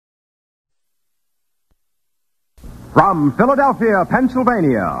From Philadelphia,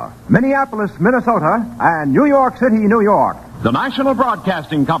 Pennsylvania, Minneapolis, Minnesota, and New York City, New York, the National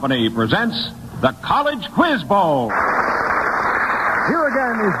Broadcasting Company presents the College Quiz Bowl. Here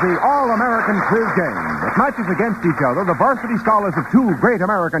again is the All-American Quiz Game that matches against each other the varsity scholars of two great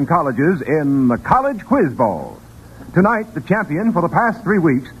American colleges in the College Quiz Bowl. Tonight, the champion for the past 3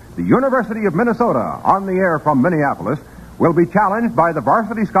 weeks, the University of Minnesota, on the air from Minneapolis, will be challenged by the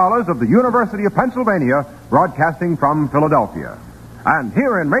varsity scholars of the University of Pennsylvania, broadcasting from Philadelphia. And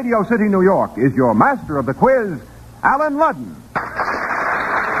here in Radio City, New York, is your master of the quiz, Alan Ludden.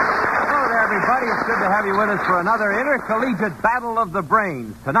 Hello there, everybody. It's good to have you with us for another intercollegiate battle of the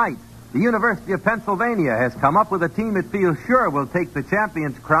brains. Tonight, the University of Pennsylvania has come up with a team it feels sure will take the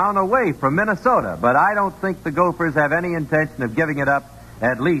champion's crown away from Minnesota. But I don't think the Gophers have any intention of giving it up,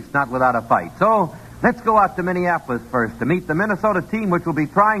 at least not without a fight. So, let's go out to Minneapolis first to meet the Minnesota team, which will be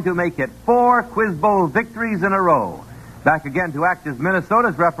trying to make it 4 Quiz Bowl victories in a row. Back again to act as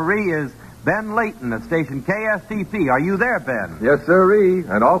Minnesota's referee is Ben Layton of station KSTP. Are you there, Ben? Yes, sirree.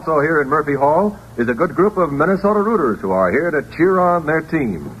 And also here in Murphy Hall is a good group of Minnesota rooters who are here to cheer on their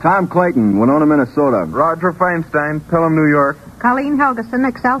team. Tom Clayton, Winona, Minnesota. Roger Feinstein, Pelham, New York. Colleen Helgeson,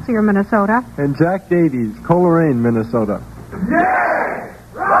 Excelsior, Minnesota. And Jack Davies, Coleraine, Minnesota. Yay!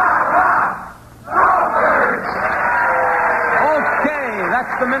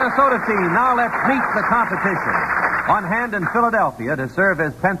 That's the Minnesota team. Now let's meet the competition. On hand in Philadelphia to serve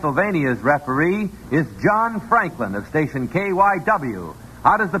as Pennsylvania's referee is John Franklin of station KYW.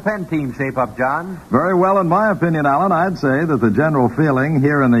 How does the Penn team shape up, John? Very well, in my opinion, Alan. I'd say that the general feeling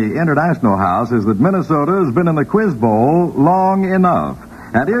here in the International House is that Minnesota has been in the Quiz Bowl long enough.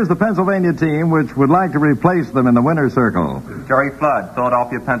 And here's the Pennsylvania team, which would like to replace them in the winner's circle. Jerry Flood,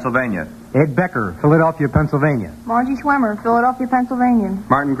 Philadelphia, Pennsylvania. Ed Becker, Philadelphia, Pennsylvania. Margie Schwemmer, Philadelphia, Pennsylvania.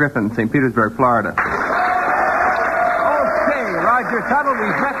 Martin Griffin, St. Petersburg, Florida. Okay, Roger Tuttle,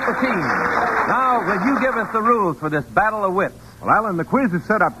 we've met the team. Now, will you give us the rules for this battle of wits? Well, Alan, the quiz is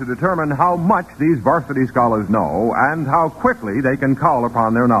set up to determine how much these varsity scholars know and how quickly they can call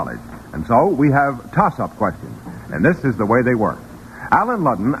upon their knowledge. And so we have toss-up questions. And this is the way they work. Alan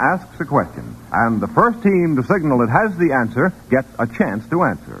Ludden asks a question, and the first team to signal it has the answer gets a chance to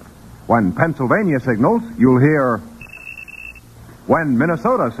answer. When Pennsylvania signals, you'll hear. When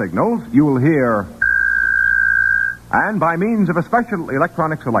Minnesota signals, you'll hear. And by means of a special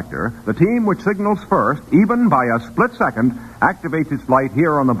electronic selector, the team which signals first, even by a split second, activates its light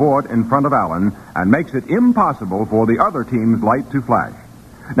here on the board in front of Alan and makes it impossible for the other team's light to flash.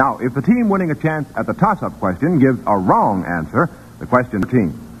 Now, if the team winning a chance at the toss-up question gives a wrong answer, the question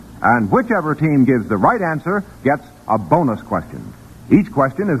team. And whichever team gives the right answer gets a bonus question. Each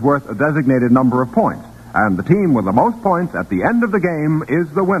question is worth a designated number of points, and the team with the most points at the end of the game is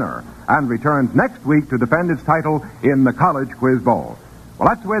the winner and returns next week to defend its title in the College Quiz Bowl. Well,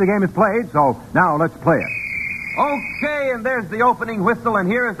 that's the way the game is played, so now let's play it. Okay, and there's the opening whistle, and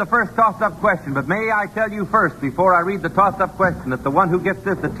here is the first toss-up question. But may I tell you first, before I read the toss-up question, that the one who gets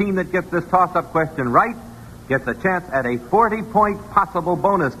this, the team that gets this toss-up question right, gets a chance at a 40-point possible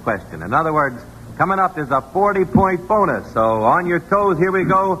bonus question. In other words, coming up is a 40-point bonus. So on your toes, here we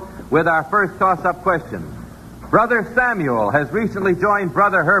go with our first toss-up question. Brother Samuel has recently joined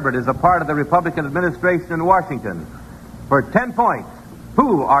Brother Herbert as a part of the Republican administration in Washington. For 10 points,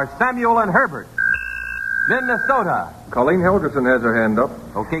 who are Samuel and Herbert? Minnesota. Colleen Helgeson has her hand up.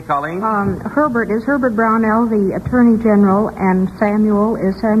 Okay, Colleen. Herbert is Herbert Brownell, the Attorney General, and Samuel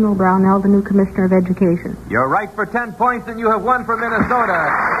is Samuel Brownell, the new Commissioner of Education. You're right for 10 points, and you have won for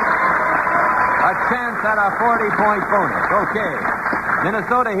Minnesota. A chance at a 40-point bonus. Okay.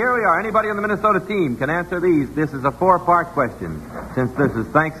 Minnesota, here we are. Anybody on the Minnesota team can answer these. This is a 4-part question. Since this is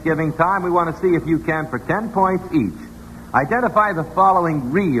Thanksgiving time, we want to see if you can, for 10 points each, identify the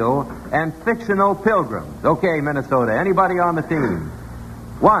following real and fictional pilgrims. Okay, Minnesota, anybody on the team?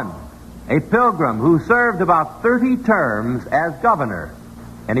 1, a pilgrim who served about 30 terms as governor.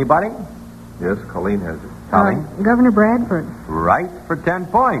 Anybody? Yes, Colleen has it. Colleen? Governor Bradford. Right for 10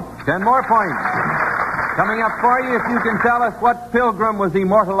 points. 10 more points. Coming up for you, if you can tell us what pilgrim was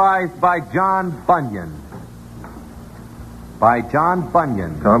immortalized by John Bunyan. By John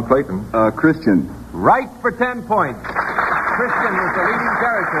Bunyan. Tom Clayton. Christian. Right for 10 points. Christian was the leading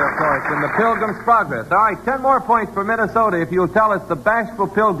character, of course, in the Pilgrim's Progress. All right, 10 more points for Minnesota if you'll tell us the bashful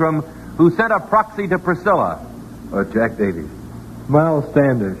pilgrim who sent a proxy to Priscilla. Jack Davies. Miles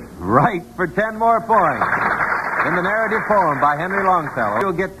Standish. Right for 10 more points. In the narrative poem by Henry Longfellow.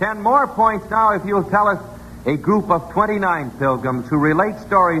 You'll get 10 more points now if you'll tell us a group of 29 pilgrims who relate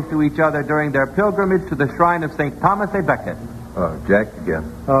stories to each other during their pilgrimage to the shrine of St. Thomas a Becket. Jack again.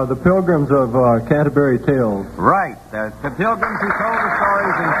 The Pilgrims of Canterbury Tales. Right. The Pilgrims who told the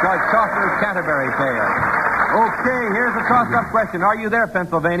stories in Chaucer's Canterbury Tales. Okay, here's a toss-up question. Are you there,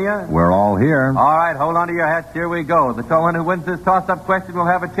 Pennsylvania? We're all here. All right, hold on to your hats. Here we go. The one who wins this toss-up question will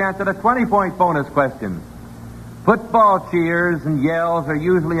have a chance at a 20-point bonus question. Football cheers and yells are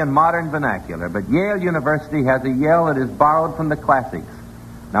usually in modern vernacular, but Yale University has a yell that is borrowed from the classics.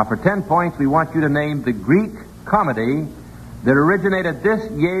 Now, for 10 points, we want you to name the Greek comedy that originated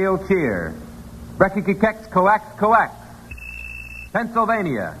this Yale cheer. Brekikikex coax coax.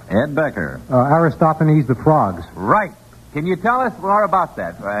 Pennsylvania. Ed Becker. Aristophanes the Frogs. Right. Can you tell us more about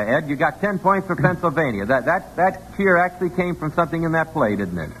that, Ed? You got 10 points for Pennsylvania. That cheer actually came from something in that play,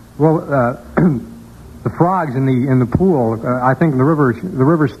 didn't it? Well, the frogs in the pool, I think the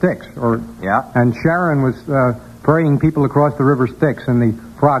river Styx, Yeah. and Sharon was ferrying people across the river Styx, and the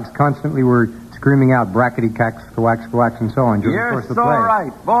frogs constantly were screaming out brackety-cax, coax, coax, and so on. You're so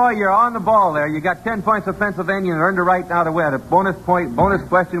right. Boy, you're on the ball there. You got 10 points for Pennsylvania and earned a right now to win a bonus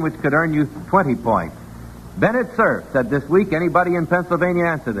question which could earn you 20 points. Bennett Cerf said this week, anybody in Pennsylvania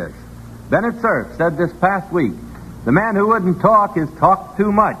answer this? Bennett Cerf said this past week, the man who wouldn't talk has talked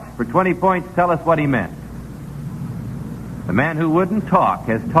too much. For 20 points, tell us what he meant. The man who wouldn't talk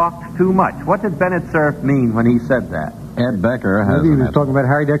has talked too much. What did Bennett Cerf mean when he said that? Ed Becker has... Maybe he was talking about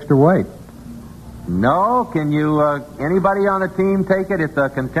Harry Dexter White. No, can you, anybody on the team take it? It's a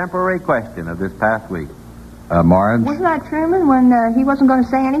contemporary question of this past week. Marge? Wasn't that Truman when he wasn't going to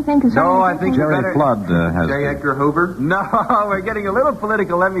say anything concerning No, I think Jerry better... Flood has... J. Edgar Hoover? No, we're getting a little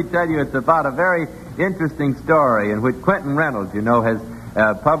political. Let me tell you, it's about a very interesting story in which Quentin Reynolds, has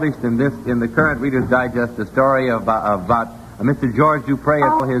published in the current Reader's Digest a story about Mr. George Dupre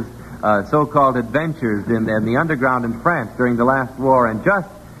and his so-called adventures in the underground in France during the last war. And just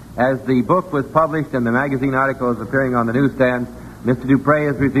as the book was published and the magazine article is appearing on the newsstands, Mr. Dupre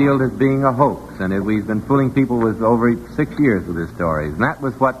is revealed as being a hoax, and we've been fooling people with over 6 years with his stories. And that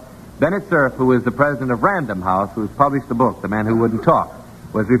was what Bennett Cerf, who is the president of Random House, who's published the book, The Man Who Wouldn't Talk,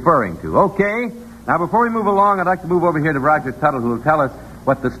 was referring to. Okay, now before we move along, I'd like to move over here to Roger Tuttle, who will tell us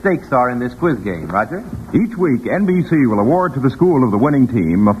what the stakes are in this quiz game. Roger? Each week, NBC will award to the school of the winning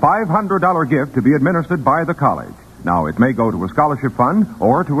team a $500 gift to be administered by the college. Now, it may go to a scholarship fund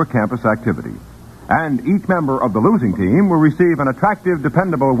or to a campus activity. And each member of the losing team will receive an attractive,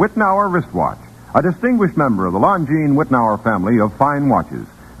 dependable Wittnauer wristwatch, a distinguished member of the Longines Wittnauer family of fine watches,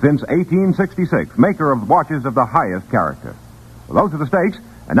 since 1866, maker of watches of the highest character. Well, those are the stakes.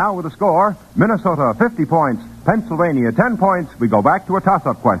 And now with the score, Minnesota 50 points, Pennsylvania 10 points. We go back to a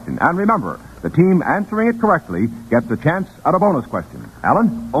toss-up question. And remember, the team answering it correctly gets a chance at a bonus question.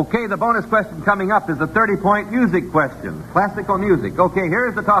 Alan? Okay, the bonus question coming up is a 30-point music question. Classical music. Okay,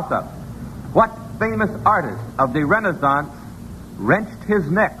 here's the toss-up. What famous artist of the Renaissance wrenched his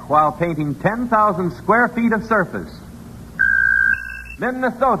neck while painting 10,000 square feet of surface?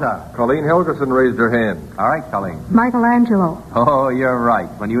 Minnesota. Colleen Helgeson raised her hand. All right, Colleen. Michelangelo. Oh, you're right.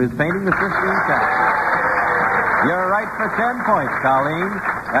 When he was painting the Sistine Chapel. You're right for 10 points, Colleen.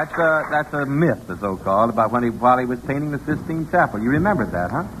 That's a myth, the so-called, about while he was painting the Sistine Chapel. You remembered that,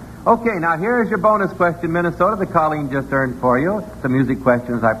 huh? Okay, now here's your bonus question, Minnesota, that Colleen just earned for you. It's a music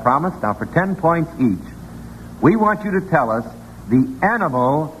question, as I promised. Now, for 10 points each, we want you to tell us the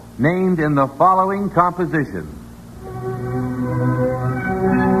animal named in the following composition.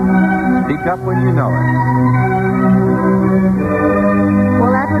 Speak up when you know it.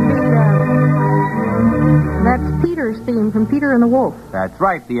 Well, that would be, that's Peter's theme from Peter and the Wolf. That's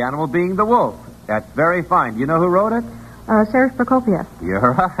right, the animal being the wolf. That's very fine. Do you know who wrote it? Serge Prokofiev.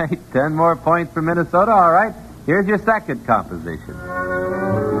 You're right. 10 more points for Minnesota. All right. Here's your second composition.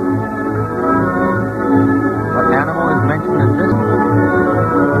 What animal is mentioned in this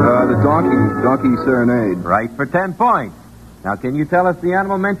one? The donkey serenade. Right for 10 points. Now, can you tell us the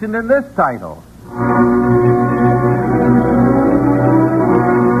animal mentioned in this title?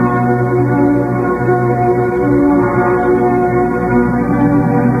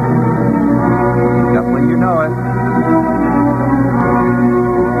 Up when you know it.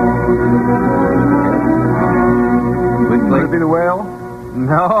 Would it be the whale?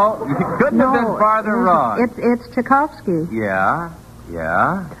 No, you couldn't have been farther wrong. It's Tchaikovsky. Yeah.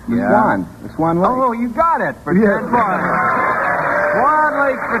 Swan. The Swan Lake. Oh, you got it for 10 points. Swan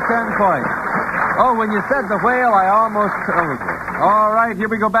Lake for 10 points. Oh, when you said the whale, I almost told you. All right, here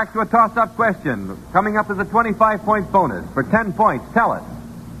we go back to a toss-up question. Coming up is a 25-point bonus. For 10 points, tell us,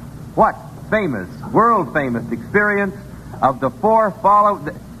 what famous, world-famous experience of the four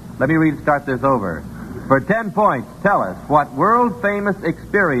Let me start this over. For 10 points, tell us what world-famous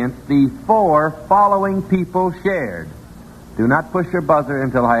experience the four following people shared. Do not push your buzzer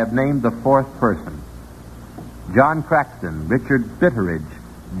until I have named the fourth person. John Craxton, Richard Bitteridge,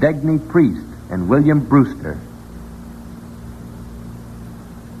 Degny Priest, and William Brewster.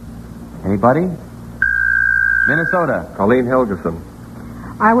 Anybody? Minnesota. Colleen Helgeson.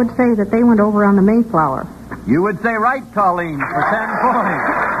 I would say that they went over on the Mayflower. You would say right, Colleen, for 10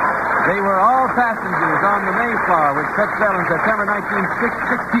 points. They were all passengers on the Mayflower, which set sail in September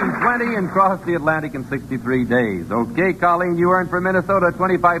 1620 and crossed the Atlantic in 63 days. Okay, Colleen, you earned for Minnesota a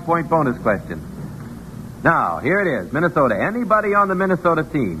 25-point bonus question. Now, here it is. Minnesota. Anybody on the Minnesota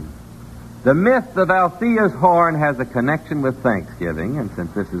team? The myth of Althea's horn has a connection with Thanksgiving, and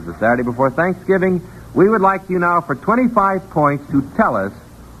since this is the Saturday before Thanksgiving, we would like you now for 25 points to tell us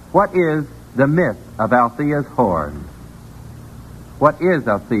what is the myth of Althea's horn. What is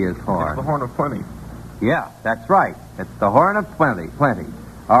Althea's horn? It's the horn of plenty. Yeah, that's right. It's the horn of plenty.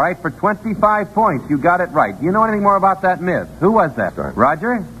 All right, for 25 points, you got it right. Do you know anything more about that myth? Who was that? Right.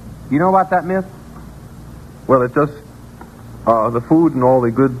 Roger? Do you know about that myth? Well, it just, the food and all the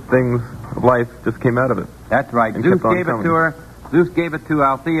good things of life just came out of it. That's right. And Zeus kept on gave it coming. to her. Zeus gave it to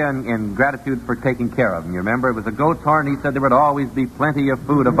Althea in gratitude for taking care of him. You remember? It was a goat's horn. He said there would always be plenty of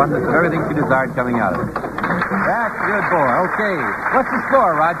food, abundance of everything she desired coming out of it. That's good, boy. Okay. What's the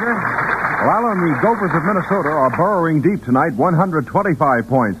score, Roger? Well, Alan, the Gophers of Minnesota are burrowing deep tonight, 125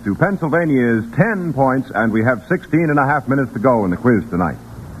 points to Pennsylvania's 10 points, and we have 16 and a half minutes to go in the quiz tonight.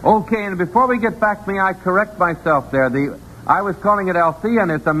 Okay, and before we get back, may I correct myself there? I was calling it Althea,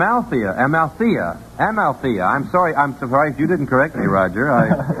 and it's Amalthea. Amalthea. I'm sorry if you didn't correct me, Roger. I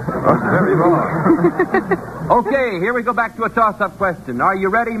was very wrong. Okay, here we go back to a toss-up question. Are you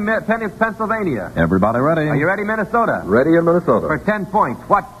ready, Pennsylvania? Everybody ready? Are you ready, Minnesota? Ready in Minnesota. For 10 points,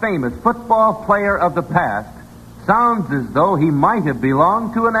 what famous football player of the past sounds as though he might have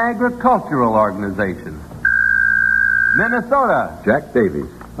belonged to an agricultural organization? Minnesota. Jack Davies.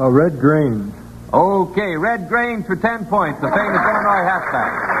 Red Grange. Okay, Red Grange for 10 points, the famous Illinois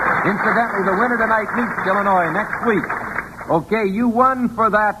halfback. Incidentally, the winner tonight meets Illinois next week. Okay, you won for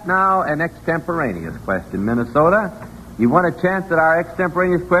that now an extemporaneous question, Minnesota. You won a chance at our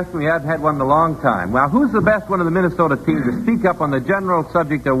extemporaneous question. We haven't had one in a long time. Well, who's the best one of the Minnesota team to speak up on the general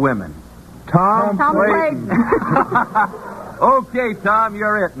subject of women? Tom Clayton. Okay, Tom,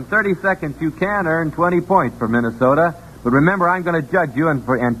 you're it. In 30 seconds, you can earn 20 points for Minnesota. But remember, I'm going to judge you, and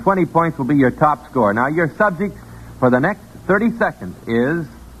 20 points will be your top score. Now, your subject for the next 30 seconds is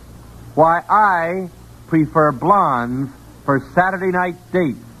why I prefer blondes for Saturday night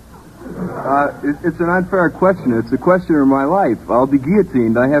dates. It's an unfair question. It's a question of my life. I'll be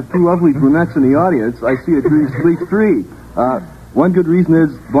guillotined. I have two lovely brunettes in the audience. I see at least three. One good reason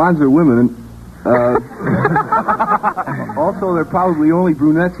is blondes are women. Also, they're probably only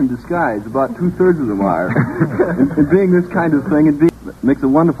brunettes in disguise. About 2/3 of them are. and being this kind of thing, it makes a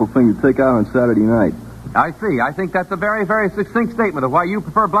wonderful thing to take out on Saturday night. I see. I think that's a very, very succinct statement of why you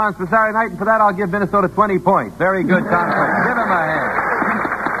prefer blondes for Saturday night, and for that I'll give Minnesota 20 points. Very good, Tom Clayton. Give him a hand.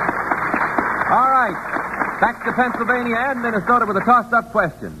 All right. Back to Pennsylvania and Minnesota with a tossed-up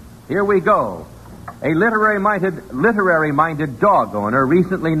question. Here we go. A literary-minded dog owner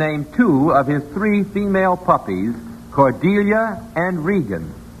recently named 2 of his 3 female puppies, Cordelia and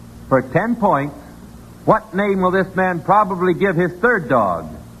Regan. For 10 points, what name will this man probably give his 3rd dog?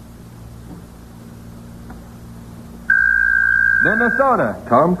 Minnesota.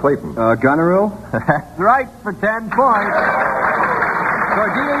 Tom Clayton. Goneril? That's right, for 10 points.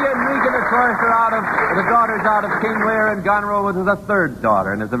 Cordelia and Regan, of course, are the daughters out of King Lear, and Goneril was the 3rd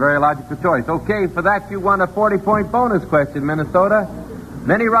daughter, and it's a very logical choice. Okay, for that you won a 40-point bonus question, Minnesota.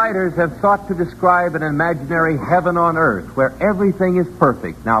 Many writers have sought to describe an imaginary heaven on earth where everything is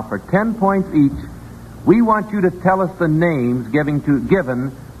perfect. Now, for 10 points each, we want you to tell us the names given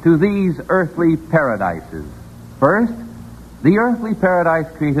to these earthly paradises. First, the earthly paradise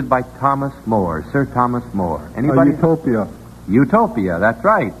created by Thomas More, Sir Thomas More. Anybody? Utopia. Utopia, that's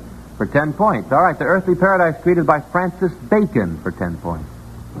right, for 10 points. All right, the earthly paradise created by Francis Bacon for 10 points.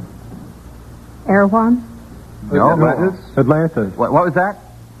 Erewhon. No. Atlantis. What was that?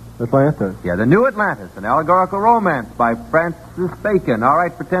 Atlantis. Yeah, The New Atlantis, an allegorical romance by Francis Bacon. All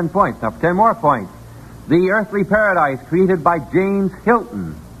right, for 10 points. Now, for 10 more points. The earthly paradise created by James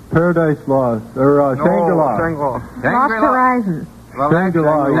Hilton. Paradise Lost. Or Shangri-La. Lost Horizons. Well,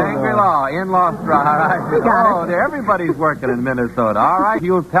 Shangri-La, yeah. Shangri-La in Lost Horizons. We got it. Everybody's working in Minnesota. All right,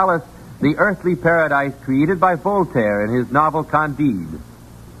 you'll tell us the earthly paradise created by Voltaire in his novel Candide.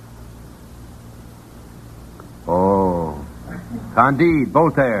 Oh, Candide,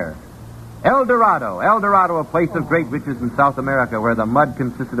 Voltaire. El Dorado. El Dorado, a place of great riches in South America where the mud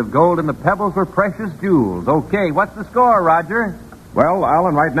consisted of gold and the pebbles were precious jewels. Okay, what's the score, Roger? Well,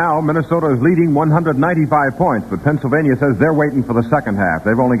 Alan, right now, Minnesota is leading 195 points, but Pennsylvania says they're waiting for the second half.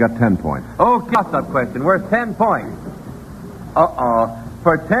 They've only got 10 points. Okay, toss-up question worth 10 points.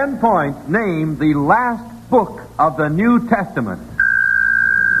 For 10 points, name the last book of the New Testament.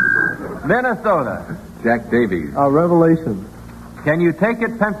 Minnesota. Jack Davies. Revelation. Can you take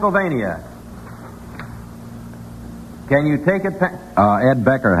it, Pennsylvania? Can you take it, Ed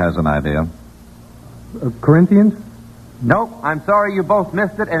Becker has an idea. Corinthians? Nope, I'm sorry you both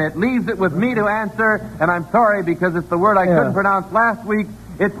missed it, and it leaves it with me to answer, and I'm sorry because it's the word I couldn't pronounce last week.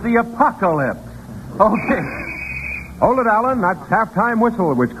 It's the apocalypse. Okay. Hold it, Alan. That's halftime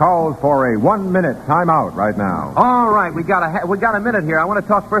whistle, which calls for a 1-minute timeout right now. All right, we got a minute here. I want to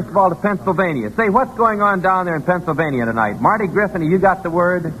talk first of all to Pennsylvania. Say, what's going on down there in Pennsylvania tonight? Marty Griffin, you got the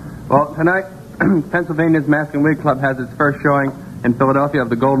word? Well, tonight, Pennsylvania's Mask and Wig Club has its first showing in Philadelphia of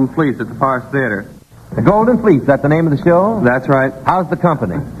the Golden Fleece at the Forest Theater. The Golden Fleece, that's the name of the show? That's right. How's the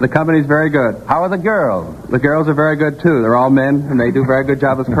company? The company's very good. How are the girls? The girls are very good, too. They're all men, and they do a very good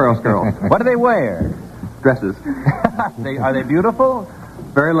job as girls. What do they wear? Dresses. Are they beautiful?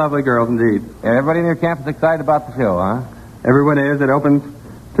 Very lovely girls indeed. Everybody in your camp is excited about the show, huh? Everyone is. It opens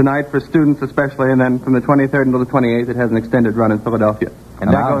tonight for students especially, and then from the 23rd until the 28th, it has an extended run in Philadelphia.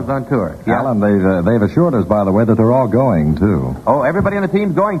 And that goes on tour. Yeah. Alan, they've assured us, by the way, that they're all going, too. Oh, everybody on the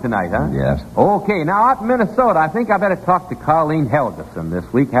team's going tonight, huh? Yes. Okay, now out in Minnesota, I think I better talk to Colleen Helgeson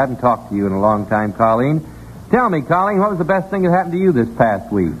this week. Hadn't talked to you in a long time, Colleen. Tell me, Colleen, what was the best thing that happened to you this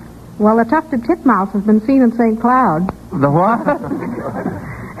past week? Well, the tufted titmouse has been seen in St. Cloud. The what?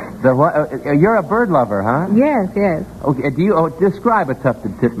 The what? You're a bird lover, huh? Yes, yes. Okay, do you describe a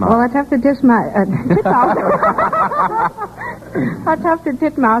tufted titmouse? Well, a tufted titmouse... A tufted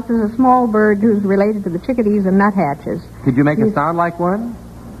titmouse is a small bird who's related to the chickadees and nuthatches. Could you make it sound like one?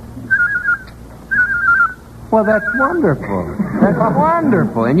 Well, that's wonderful. That's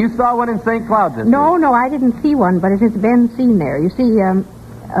wonderful. And you saw one in St. Cloud this week? No, I didn't see one, but it has been seen there. You see,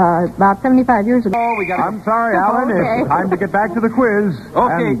 about 75 years ago... I'm sorry, Alan. Okay. It's time to get back to the quiz.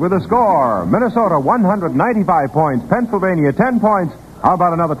 Okay. And with a score, Minnesota 195 points, Pennsylvania 10 points. How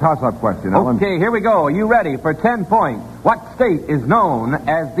about another toss-up question, Alan? Okay, here we go. Are you ready for 10 points? What state is known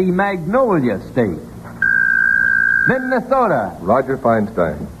as the Magnolia State? Minnesota. Roger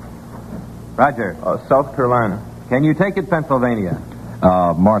Feinstein. Roger. South Carolina. Can you take it, Pennsylvania?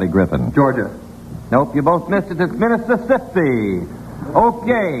 Marty Griffin. Georgia. Nope, you both missed it. It's Mississippi.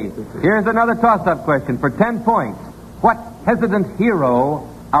 Okay, here's another toss-up question for 10 points. What hesitant hero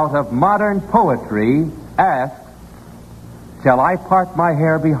out of modern poetry asks, "Shall I part my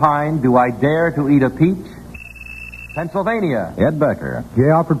hair behind? Do I dare to eat a peach?" Pennsylvania. Ed Becker. J.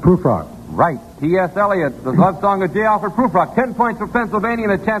 Alfred Prufrock. Right. T.S. Eliot, the love song of J. Alfred Prufrock. 10 points for Pennsylvania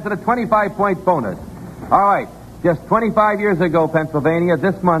and a chance at a 25-point bonus. All right. Just 25 years ago, Pennsylvania,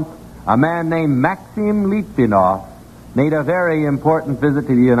 this month, a man named Maxim Litvinov made a very important visit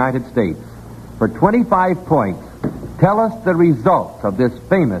to the United States. For 25 points, tell us the results of this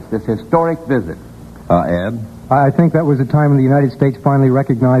historic visit. Ed? I think that was the time when the United States finally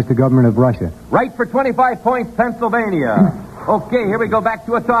recognized the government of Russia. Right for 25 points, Pennsylvania. Okay, here we go back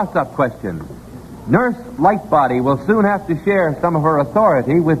to a toss-up question. Nurse Lightbody will soon have to share some of her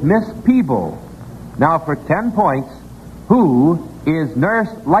authority with Miss Peeble. Now for 10 points, who is Nurse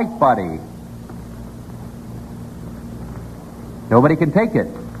Lightbody? Nobody can take it.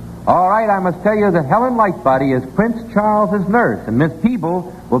 All right, I must tell you that Helen Lightbody is Prince Charles's nurse, and Miss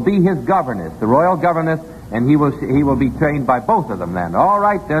Peeble will be his governess, the royal governess, and he will be trained by both of them then. All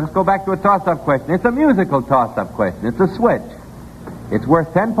right, then, let's go back to a toss-up question. It's a musical toss-up question. It's a switch. It's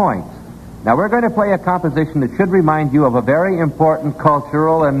worth 10 points. Now, we're going to play a composition that should remind you of a very important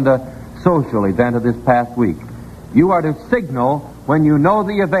cultural and social event of this past week. You are to signal when you know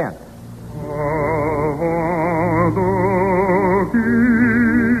the event.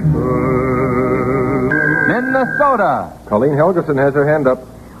 Minnesota. Colleen Helgeson has her hand up.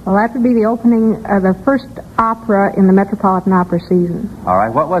 Well, that would be the opening of the first opera in the Metropolitan Opera season. All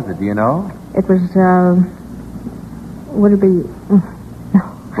right, what was it? Do you know? It was, would it be...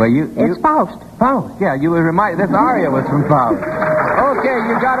 Well, It's Faust. Faust, yeah, you were reminded. This aria was from Faust. Okay,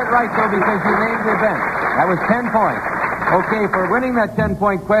 you got it right, though, because you named the event. That was 10 points. Okay, for winning that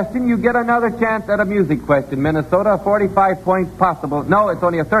 10-point question, you get another chance at a music question. Minnesota, a 45-point possible... No, it's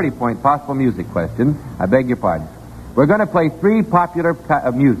only a 30-point possible music question. I beg your pardon. We're going to play three popular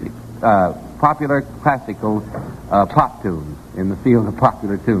classical pop tunes. in the field of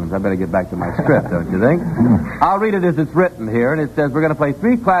popular tunes. I better get back to my script, don't you think? I'll read it as it's written here, and it says we're going to play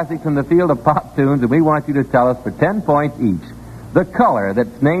 3 classics in the field of pop tunes, and we want you to tell us for 10 points each the color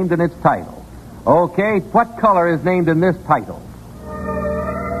that's named in its title. Okay, what color is named in this title?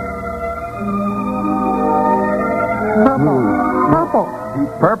 Purple.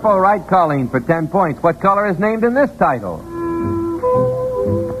 Purple, right, Colleen, for 10 points. What color is named in this title?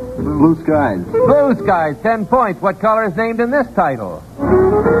 Blue skies. Blue skies, 10 points. What color is named in this title?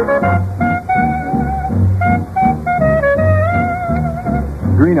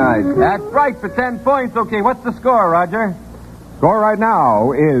 Green eyes. That's right, for 10 points. Okay, what's the score, Roger? Score right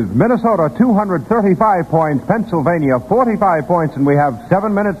now is Minnesota 235 points, Pennsylvania 45 points, and we have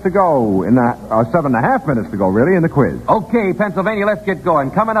 7 minutes to go in the 7.5 minutes to go, really, in the quiz. Okay, Pennsylvania, let's get going.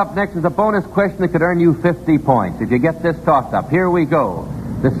 Coming up next is a bonus question that could earn you 50 points if you get this tossed up. Here we go.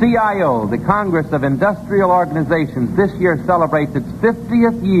 The CIO, the Congress of Industrial Organizations, this year celebrates its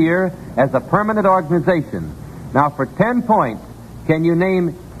 50th year as a permanent organization. Now, for 10 points, can you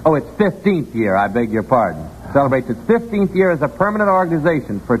name... Oh, it's 15th year, I beg your pardon. Celebrates its 15th year as a permanent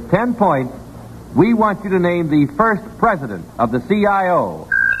organization. For 10 points, we want you to name the first president of the CIO.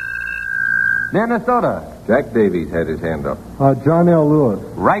 Minnesota. Jack Davies had his hand up. John L. Lewis.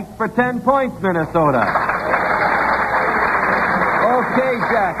 Right for 10 points, Minnesota. Okay,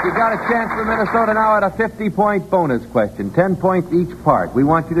 Jack, you got a chance for Minnesota now at a 50-point bonus question. 10 points each part. We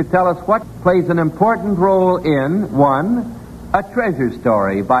want you to tell us what plays an important role in, 1, A Treasure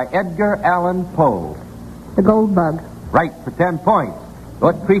Story by Edgar Allan Poe. The gold bug. Right for 10 points.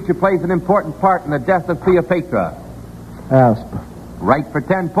 What creature plays an important part in the death of Cleopatra? Asp. Right for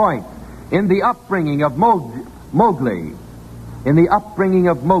 10 points. In the upbringing of Mowgli. In the upbringing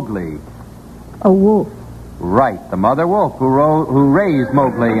of Mowgli. A wolf. Right, the mother wolf who raised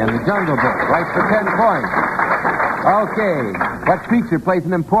Mowgli in the Jungle Book. Right for 10 points. Okay, what creature plays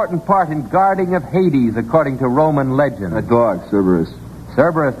an important part in guarding of Hades according to Roman legend? A dog, Cerberus.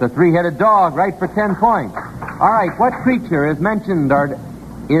 Cerberus, the 3-headed dog, right for 10 points. All right, what creature is mentioned or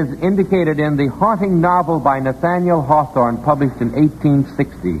is indicated in the haunting novel by Nathaniel Hawthorne published in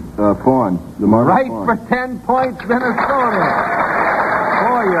 1860? Fawn. The Marble Right Fawn. for 10 points, Minnesota.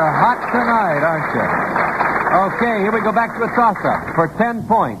 Boy, you're hot tonight, aren't you? Okay, here we go back to a toss-up. For 10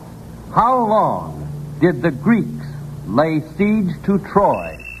 points, how long did the Greeks lay siege to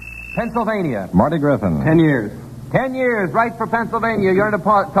Troy? Pennsylvania. Marty Griffin. 10 years. 10 years, right for Pennsylvania. You're going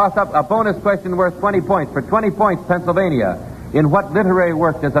to toss up a bonus question worth 20 points. For 20 points, Pennsylvania. In what literary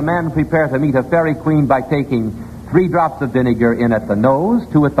work does a man prepare to meet a fairy queen by taking 3 drops of vinegar in at the nose,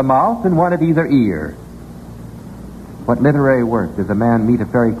 2 at the mouth, and 1 at either ear? What literary work does a man meet a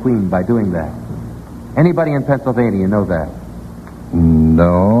fairy queen by doing that? Anybody in Pennsylvania know that?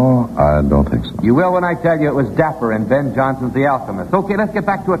 No, I don't think so. You will when I tell you it was Dapper and Ben Johnson's The Alchemist. Okay, let's get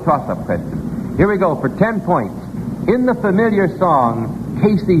back to a toss-up question. Here we go for 10 points. In the familiar song,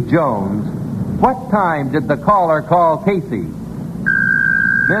 Casey Jones, what time did the caller call Casey?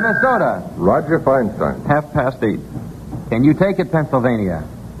 Minnesota. Roger Feinstein. 8:30. Can you take it, Pennsylvania?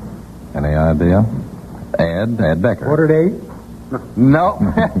 Any idea? Ed Becker. 8:45. No.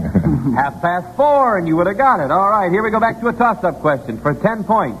 4:30, and you would have got it. All right, here we go back to a toss-up question for 10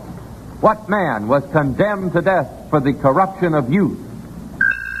 points. What man was condemned to death for the corruption of youth?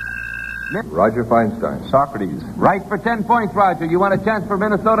 Roger Feinstein. Socrates. Right for 10 points, Roger. You want a chance for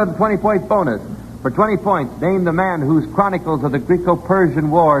Minnesota to 20-point bonus. For 20 points, name the man whose chronicles of the Greco-Persian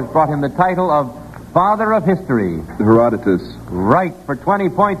Wars brought him the title of Father of History. Herodotus. Right for 20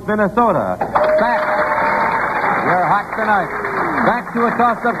 points, Minnesota. Back. You're hot tonight. Back to a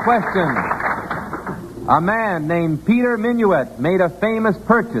toss-up question. A man named Peter Minuet made a famous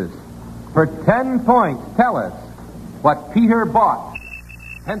purchase. For 10 points, tell us what Peter bought.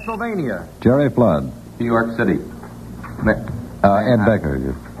 Pennsylvania. Jerry Flood. New York City. Ed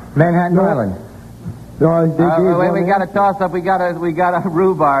Becker. Manhattan Island. Wait, we got a toss-up. We got a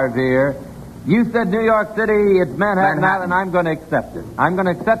rhubarb here. You said New York City, it's Manhattan Island. I'm going to accept it. I'm going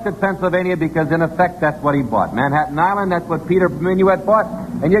to accept it, Pennsylvania, because in effect that's what he bought. Manhattan Island, that's what Peter Minuet bought.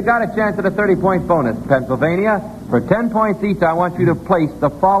 And you got a chance at a 30-point bonus, Pennsylvania. For 10 points each, I want you to place the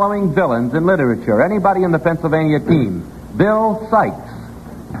following villains in literature. Anybody in the Pennsylvania team? Bill Sykes.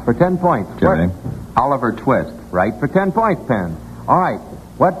 For 10 points. Jerry. Oliver Twist. Right for 10 points, Penn. All right.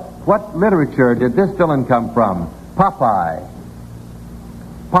 What literature did this villain come from? Popeye.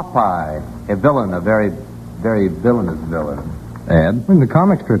 Popeye. A villain, a very, very villainous villain. Ed. In the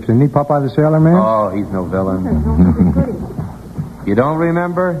comic strips, isn't he? Popeye the Sailor Man? Oh, he's no villain. You don't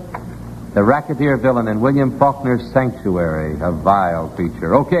remember? The racketeer villain in William Faulkner's Sanctuary, a vile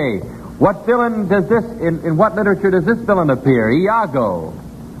creature. Okay, What villain does this, in what literature does this villain appear? Iago.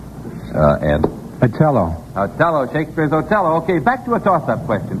 Ed. Othello. Othello, Shakespeare's Othello. Okay, back to a toss-up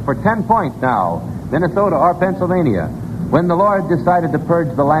question. For 10 points now, Minnesota or Pennsylvania. When the Lord decided to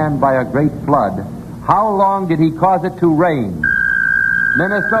purge the land by a great flood, how long did he cause it to rain?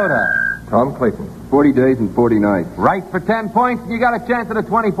 Minnesota. Tom Clayton. 40 days and 40 nights. Right for 10 points, and you got a chance at a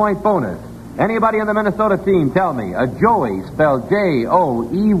 20-point bonus. Anybody on the Minnesota team, tell me, a joey, spelled Joey,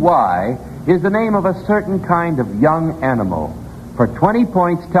 is the name of a certain kind of young animal. For 20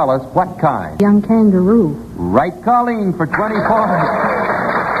 points, tell us what kind. Young kangaroo. Right, Colleen, for 20 points.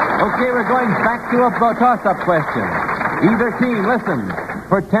 Okay, we're going back to a toss-up question. Either team, listen.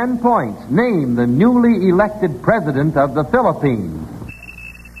 For 10 points, name the newly elected president of the Philippines.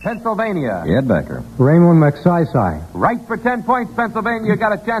 Pennsylvania. Ed Becker. Raymond Magsaysay. Right for 10 points, Pennsylvania. You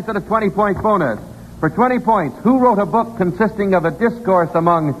got a chance at a 20-point bonus. For 20 points, who wrote a book consisting of a discourse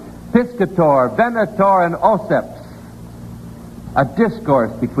among Piscator, Venator, and Auceps? A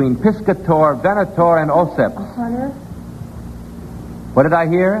discourse between Piscator, Venator, and Auceps. A hunter? What did I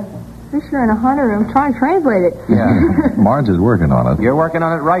hear? Fisher and a hunter. I'm trying to translate it. Yeah. Marge is working on it. You're working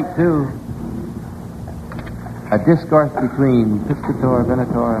on it right, too. A discourse between Piscator,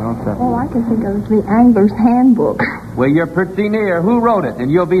 Venator, and Auceps. All I can think of is the Angler's Handbook. Well, you're pretty near. Who wrote it?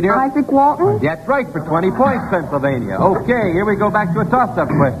 And you'll be near. Isaac Walton? That's right, for 20 points, Pennsylvania. Okay, here we go back to a toss-up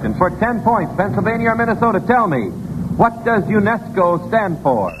question. For 10 points, Pennsylvania or Minnesota, tell me, what does UNESCO stand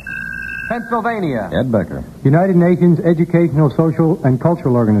for? Pennsylvania. Ed Becker. United Nations Educational, Social, and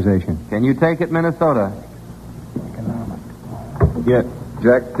Cultural Organization. Can you take it, Minnesota? Yeah.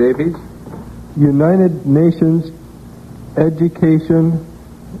 Jack Davies. United Nations Education.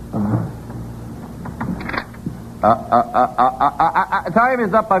 Time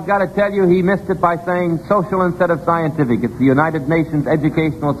is up. I've got to tell you, he missed it by saying social instead of scientific. It's the United Nations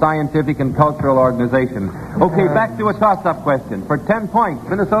Educational, Scientific, and Cultural Organization. Okay, back to a toss-up question. For 10 points,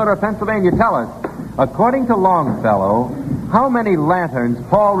 Minnesota or Pennsylvania, tell us, according to Longfellow, how many lanterns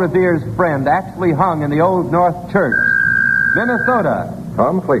Paul Revere's friend actually hung in the Old North Church? Minnesota.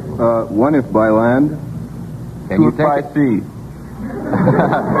 Tom Clayton. One if by land. Can you take by it? sea.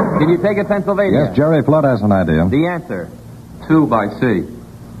 Can you take it, Pennsylvania? Yes, Jerry Flood has an idea. The answer. 2 by sea.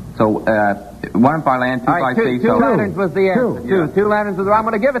 So, 1 by land, 2 by sea. Two lanterns was the answer. Two lanterns was the I'm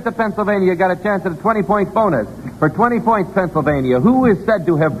going to give it to Pennsylvania. You got a chance at a 20-point bonus. For 20 points, Pennsylvania, who is said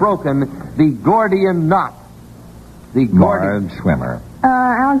to have broken the Gordian knot? The Gordian. Marge Schwimmer.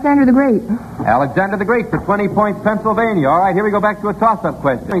 Alexander the Great. Alexander the Great for 20 points, Pennsylvania. All right, here we go back to a toss-up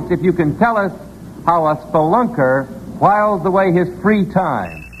question. If you can tell us how a spelunker whiles away his free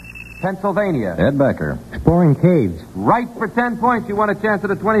time. Pennsylvania. Ed Becker. Exploring caves. Right for 10 points. You want a chance at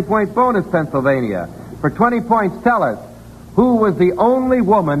a 20-point bonus, Pennsylvania. For 20 points, tell us, who was the only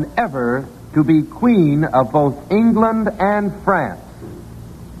woman ever to be queen of both England and France?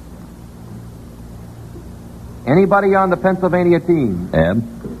 Anybody on the Pennsylvania team? Ed.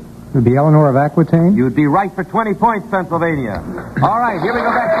 Would be Eleanor of Aquitaine. You'd be right for 20 points, Pennsylvania. All right, here we go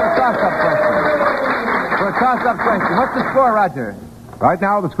back to a toss-up question. For a toss-up question, what's the score, Roger? Right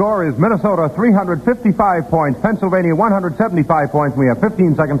now, the score is Minnesota 355 points, Pennsylvania 175 points. We have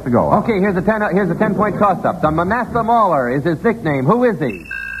 15 seconds to go. Okay, here's a 10-point toss-up. The Manasseh Mauler is his nickname. Who is he?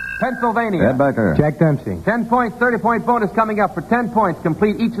 Pennsylvania. Ed Becker. Jack Dempsey. 10 points, 30-point bonus coming up. For 10 points,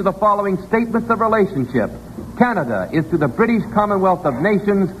 complete each of the following statements of relationship. Canada is to the British Commonwealth of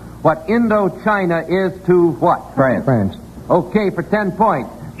Nations what Indochina is to what? France. Okay, for 10 points.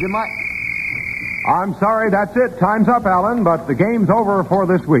 You might... I'm sorry, that's it. Time's up, Alan, but the game's over for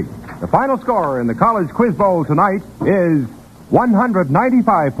this week. The final score in the College Quiz Bowl tonight is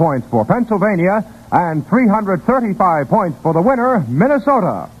 195 points for Pennsylvania and 335 points for the winner,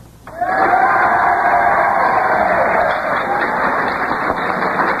 Minnesota.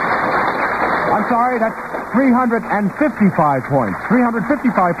 I'm sorry, that's 355 points.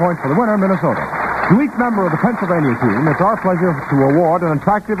 355 points for the winner, Minnesota. To each member of the Pennsylvania team, it's our pleasure to award an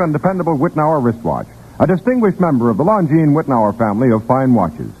attractive and dependable Wittnauer wristwatch, a distinguished member of the Longines Wittnauer family of fine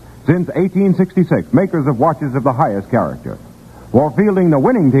watches. Since 1866, makers of watches of the highest character. For fielding the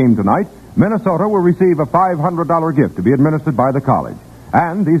winning team tonight, Minnesota will receive a $500 gift to be administered by the college.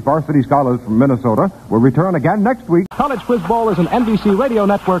 And these varsity scholars from Minnesota will return again next week. College Quiz Bowl is an NBC Radio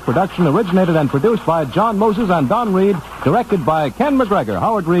Network production originated and produced by John Moses and Don Reed, directed by Ken McGregor.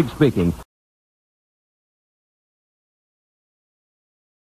 Howard Reed speaking.